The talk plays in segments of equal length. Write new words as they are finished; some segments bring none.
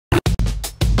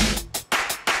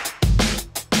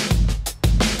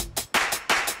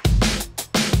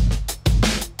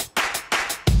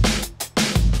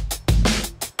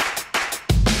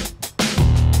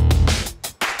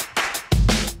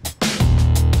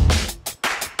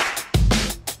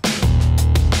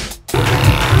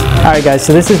Alright guys,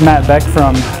 so this is Matt Beck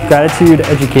from Gratitude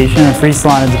Education and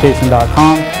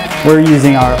FreeSalonEducation.com. We're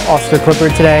using our Oscar clipper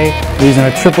today. We're using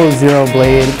a 000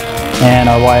 blade and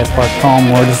our YS Spark comb.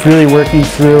 We're just really working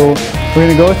through, we're going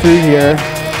to go through here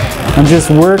and just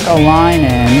work a line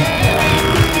in,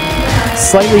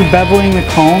 slightly beveling the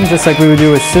comb just like we would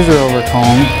do a scissor over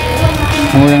comb,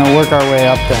 and we're going to work our way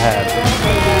up the head.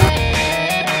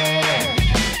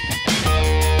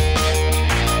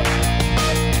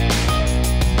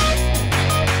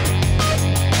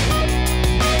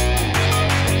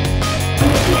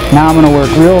 Now I'm going to work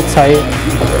real tight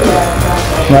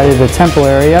right at the temple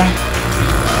area.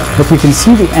 If you can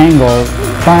see the angle,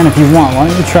 Brian, if you want, why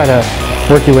don't you try to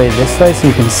work your way this way so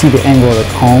you can see the angle of the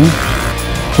comb.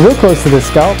 Real close to the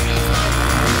scalp.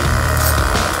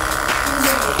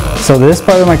 So this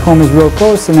part of my comb is real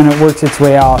close, and then it works its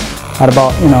way out at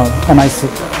about, you know, a nice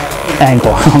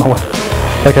angle. I don't know what,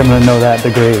 like I'm going to know that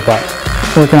degree, but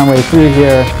working our way through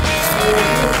here.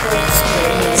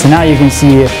 So now you can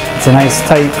see it's a nice,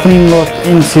 tight, clean look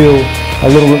into a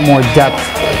little bit more depth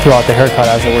throughout the haircut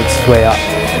as it works its way up.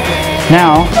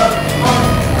 Now,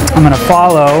 I'm going to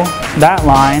follow that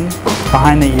line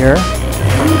behind the ear,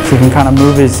 so you can kind of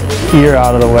move his ear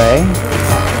out of the way,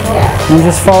 and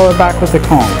just follow it back with the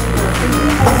comb.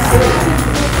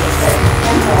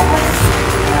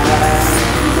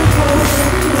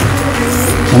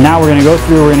 And now we're going to go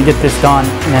through, we're going to get this done,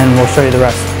 and then we'll show you the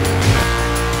rest.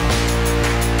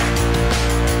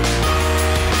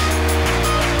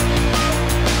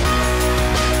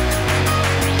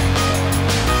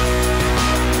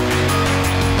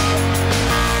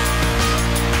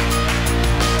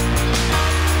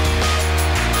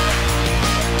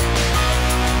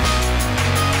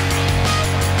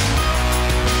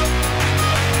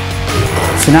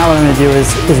 So now what I'm going to do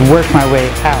is work my way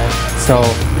out. So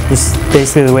this is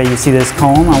basically the way you see this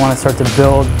comb. I want to start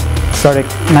it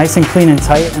nice and clean and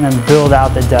tight, and then build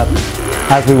out the depth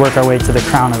as we work our way to the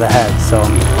crown of the head. So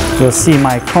you'll see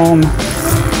my comb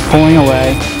pulling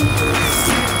away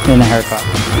in the haircut.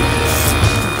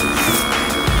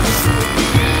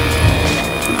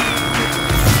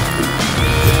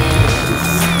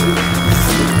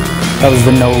 That was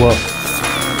the no look.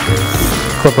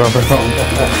 Clipper over phone.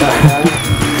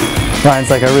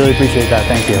 Ryan's like, I really appreciate that,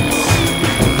 thank you.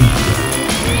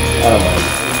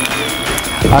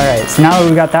 Alright, so now that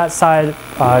we've got that side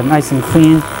nice and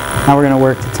clean, now we're going to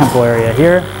work the temple area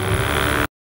here.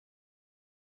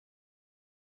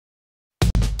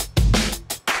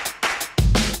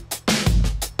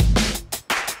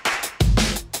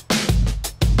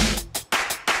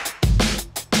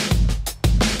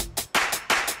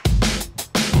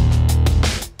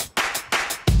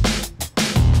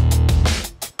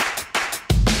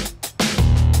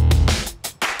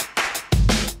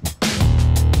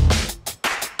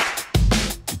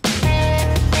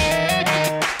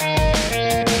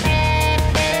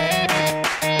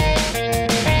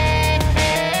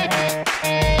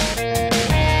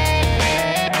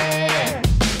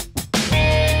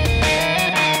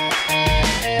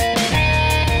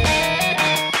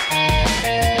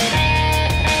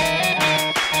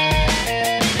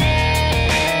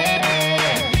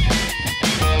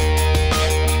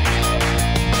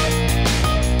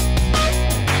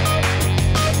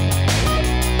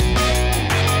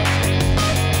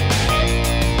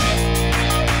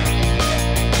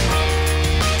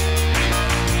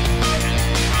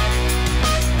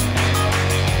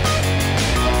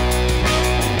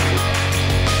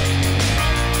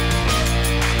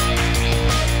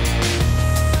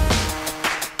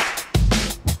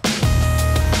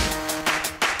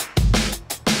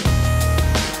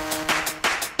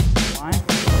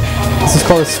 This is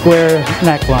called a square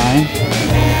neckline.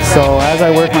 So as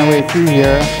I work my way through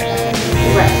here,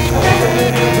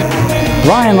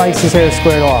 Ryan likes his hair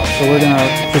squared off. So we're going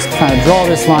to just kind of draw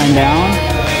this line down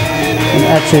and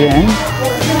etch it in.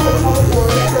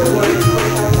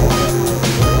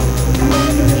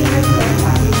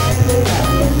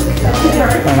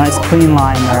 A nice clean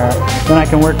line there. Then I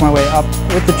can work my way up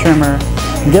with the trimmer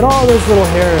and get all those little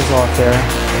hairs off there,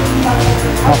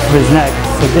 off of his neck,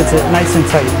 so it gets it nice and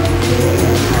tight.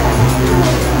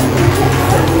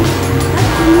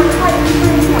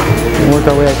 Work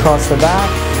our way across the back.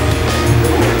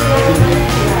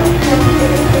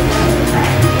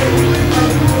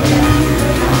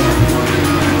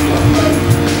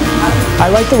 I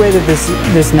like the way that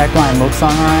this neckline looks on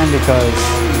Ryan because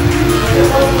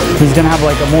he's going to have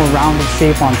like a more rounded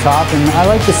shape on top, and I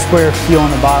like the square feel on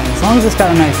the bottom. As long as it's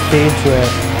got a nice fade to it,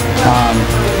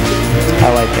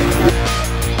 I like it.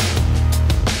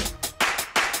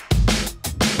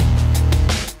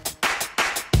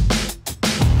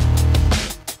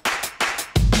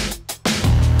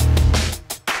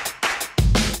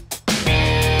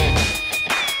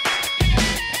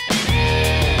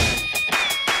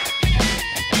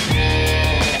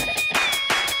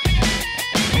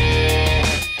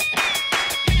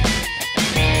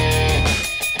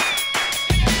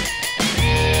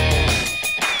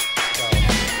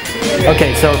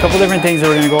 Okay, so a couple different things that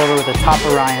we're going to go over with the top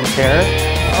of Ryan's hair.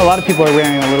 A lot of people are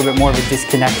wearing a little bit more of a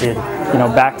disconnected,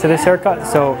 back to this haircut.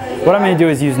 So what I'm going to do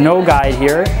is use no guide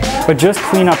here, but just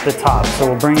clean up the top. So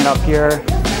we'll bring it up here,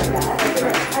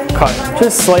 cut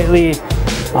just slightly,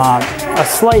 a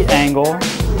slight angle,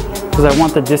 because I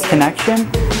want the disconnection,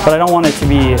 but I don't want it to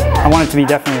be, I want it to be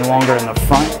definitely longer in the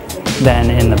front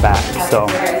than in the back. So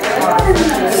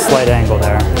slight angle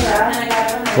there.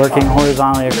 Working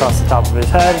horizontally across the top of his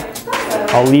head.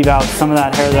 I'll leave out some of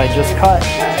that hair that I just cut,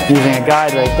 using a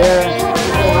guide right there.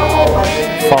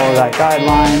 Follow that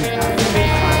guideline.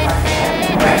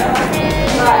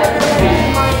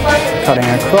 Cutting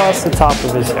across the top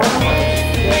of his hair.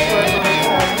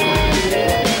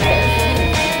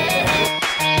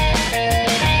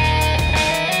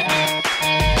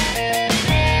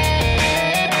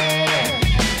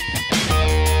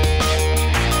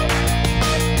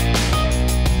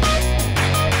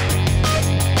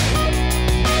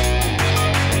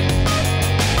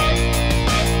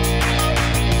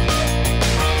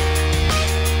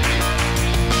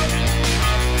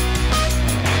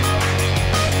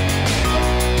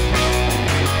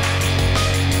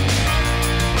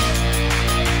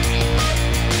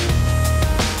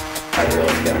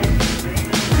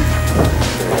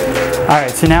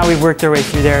 Alright, so now we've worked our way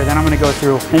through there. Then I'm going to go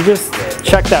through and just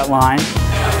check that line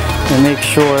and make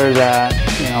sure that,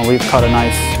 we've cut a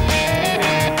nice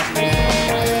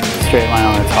straight line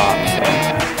on the top.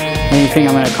 So anything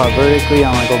I'm going to cut vertically,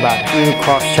 I'm going to go back through,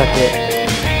 cross-check it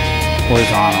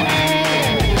horizontally.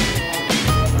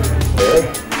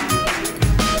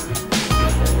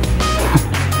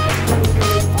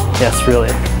 Yes,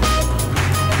 really.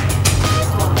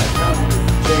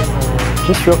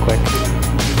 Just real quick.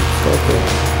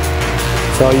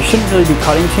 So you shouldn't really be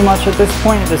cutting too much at this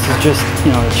point. This is just, to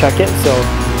check it. So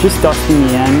just dusting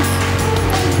the ends,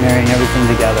 marrying everything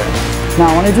together.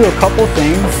 Now I want to do a couple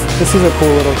things. This is a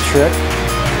cool little trick.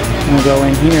 I'm going to go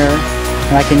in here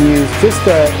and I can use just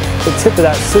the tip of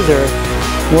that scissor,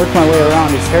 work my way around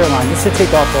his hairline just to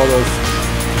take off all those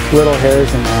little hairs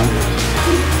in there.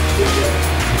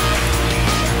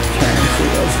 Turn so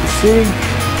you guys can see.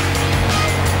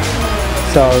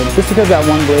 So just because that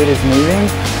one blade is moving,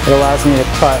 it allows me to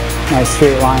cut my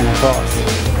straight line across.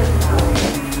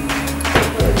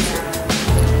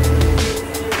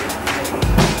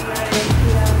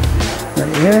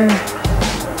 Right here.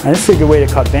 And this is a good way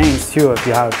to cut bangs too. If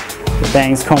you have the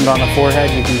bangs combed on the forehead,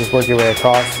 you can just work your way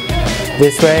across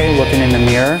this way, looking in the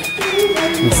mirror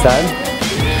instead.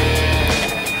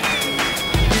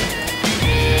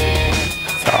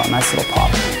 So nice little pop.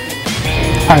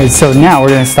 Alright, so now we're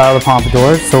going to style the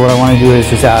pompadour. So what I want to do is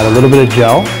just add a little bit of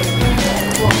gel.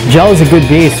 Gel is a good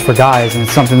base for guys, and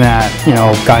it's something that,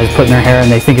 guys put in their hair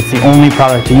and they think it's the only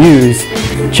product to use.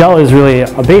 Gel is really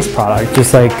a base product,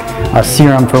 just like a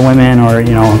serum for women or,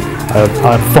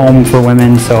 a foam for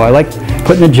women. So I like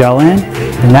putting the gel in,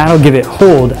 and that'll give it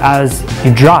hold as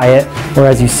you dry it or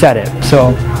as you set it. So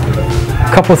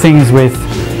a couple things with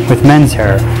men's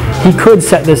hair. He could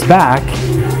set this back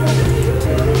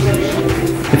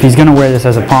if he's going to wear this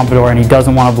as a pompadour and he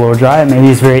doesn't want to blow dry it. Maybe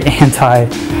he's very anti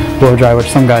blow dry, which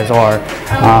some guys are.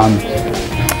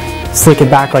 Slick it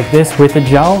back like this with the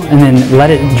gel and then let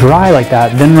it dry like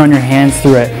that. Then run your hands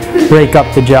through it, break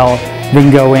up the gel, then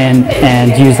go in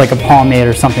and use like a pomade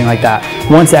or something like that.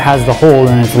 Once it has the hold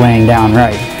and it's laying down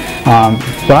right.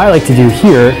 What I like to do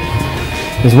here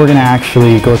is we're going to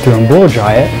actually go through and blow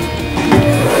dry it.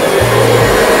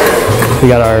 We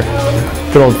got our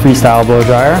good old freestyle blow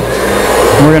dryer.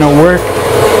 And we're going to work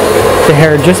the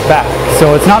hair just back.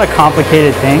 So it's not a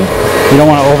complicated thing. You don't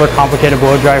want to overcomplicate a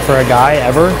blow dry for a guy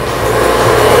ever.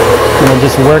 And we'll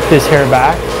just work this hair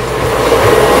back,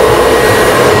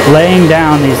 laying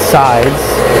down these sides.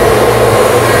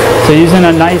 So using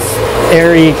a nice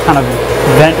airy kind of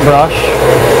vent brush,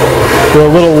 do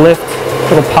a little lift,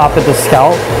 little pop at the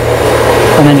scalp,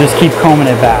 and then just keep combing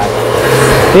it back.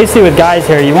 Basically with guys'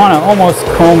 hair, you want to almost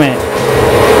comb it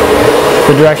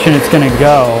the direction it's going to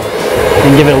go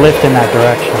and give it a lift in that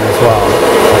direction as well.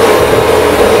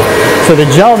 So the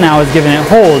gel now is giving it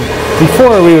hold.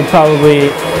 Before we would probably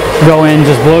go in,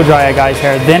 just blow dry a guy's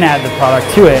hair, then add the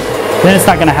product to it. Then it's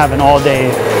not going to have an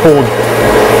all-day hold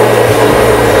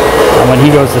when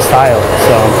he goes to style it.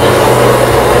 So.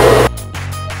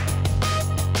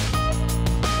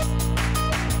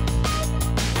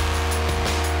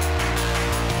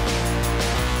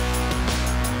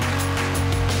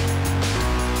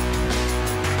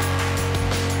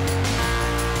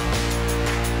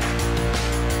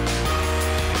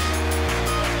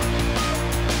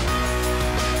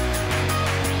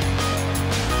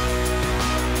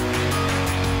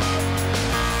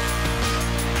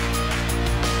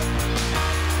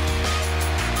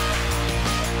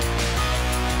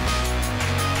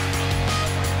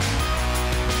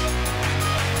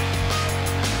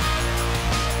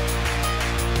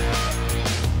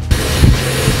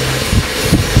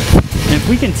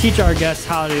 we can teach our guests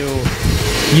how to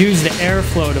use the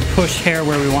airflow to push hair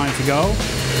where we want it to go,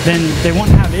 then they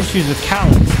won't have issues with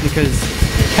cowlicks, because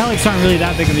cowlicks aren't really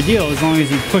that big of a deal as long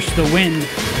as you push the wind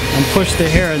and push the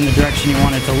hair in the direction you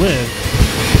want it to live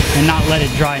and not let it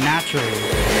dry naturally.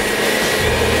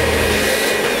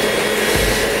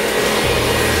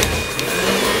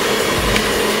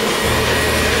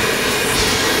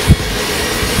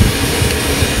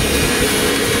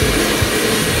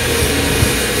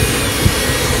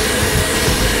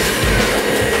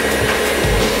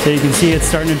 So you can see it's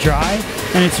starting to dry,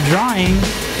 and it's drying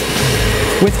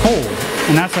with hold,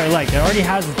 and that's what I like. It already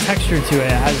has a texture to it.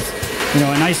 It has, you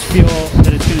know, a nice feel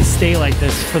that it's going to stay like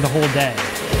this for the whole day.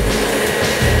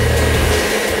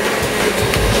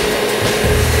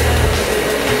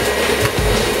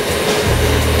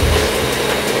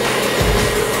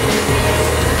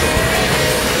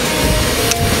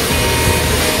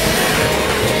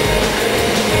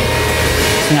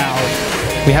 Now,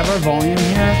 we have our volume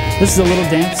here. This is a little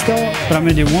damp still, but I'm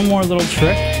going to do one more little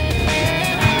trick.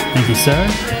 Thank you, sir.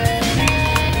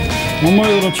 One more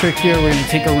little trick here. We're going to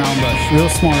take a round brush, real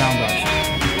small round brush.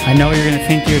 I know you're going to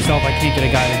think to yourself, I can't get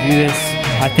a guy to do this.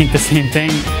 I think the same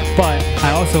thing, but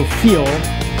I also feel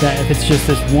that if it's just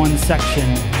this one section,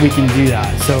 we can do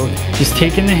that. So just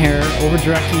taking the hair, over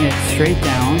directing it straight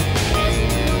down.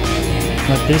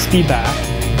 Let this be back.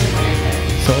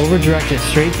 So over direct it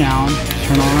straight down.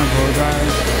 Turn on our blow dryer.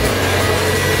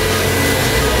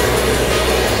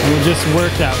 And we'll just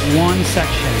work that one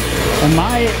section. And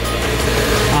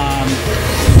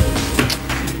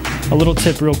a little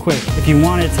tip real quick, if you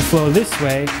want it to flow this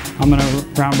way, I'm going to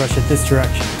round brush it this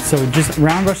direction. So just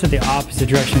round brush it the opposite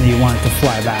direction that you want it to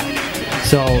fly back.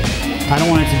 So I don't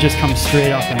want it to just come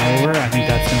straight up and over. I think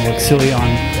that's going to look silly on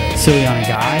a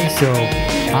guy. So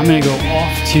I'm going to go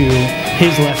off to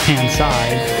his left-hand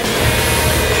side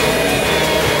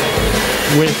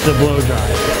with the blow dry.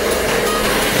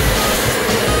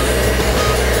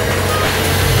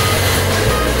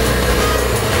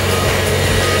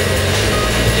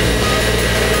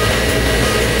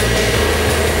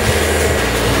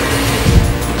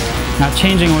 Now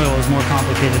changing oil is more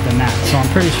complicated than that, so I'm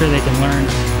pretty sure they can learn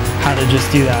how to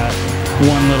just do that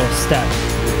one little step.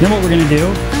 Then what we're going to do,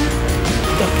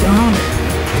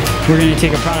 we're going to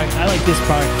take a product, I like this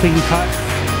product, Clean Cut.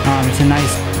 It's a nice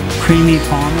creamy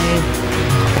pomade.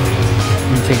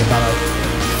 I'm going to take about a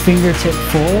fingertip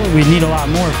full. We'd need a lot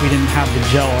more if we didn't have the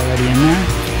gel already in there.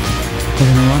 We're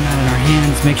going to run that in our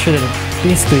hands, make sure that it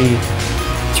basically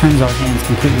turns our hands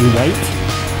completely white,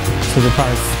 so the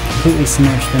product's completely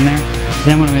submerged in there.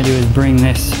 Then what I'm going to do is bring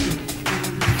this,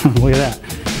 look at that,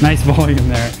 nice volume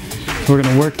there. So we're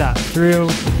going to work that through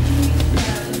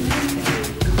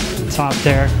the top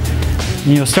there.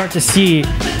 And you'll start to see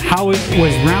how it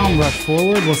was round brushed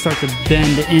forward will start to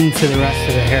bend into the rest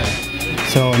of the hair.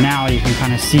 So now you can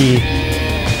kind of see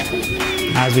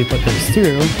as we put this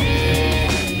through.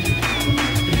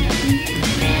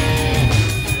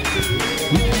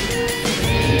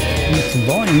 Get some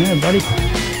volume there, buddy.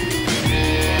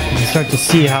 You start to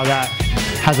see how that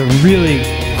has a really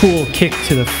cool kick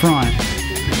to the front,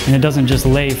 and it doesn't just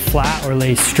lay flat or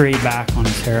lay straight back on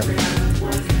his hair.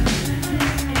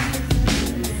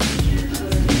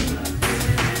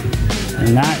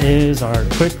 And that is our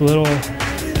quick little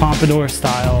Pompadour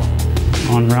style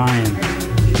on Ryan.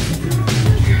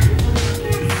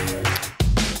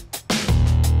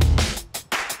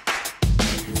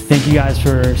 Thank you guys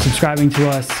for subscribing to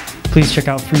us. Please check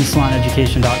out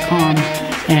freesaloneducation.com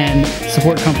and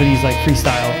support companies like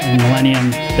Freestyle and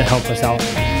Millennium that help us out.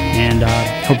 And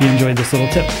hope you enjoyed this little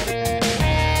tip.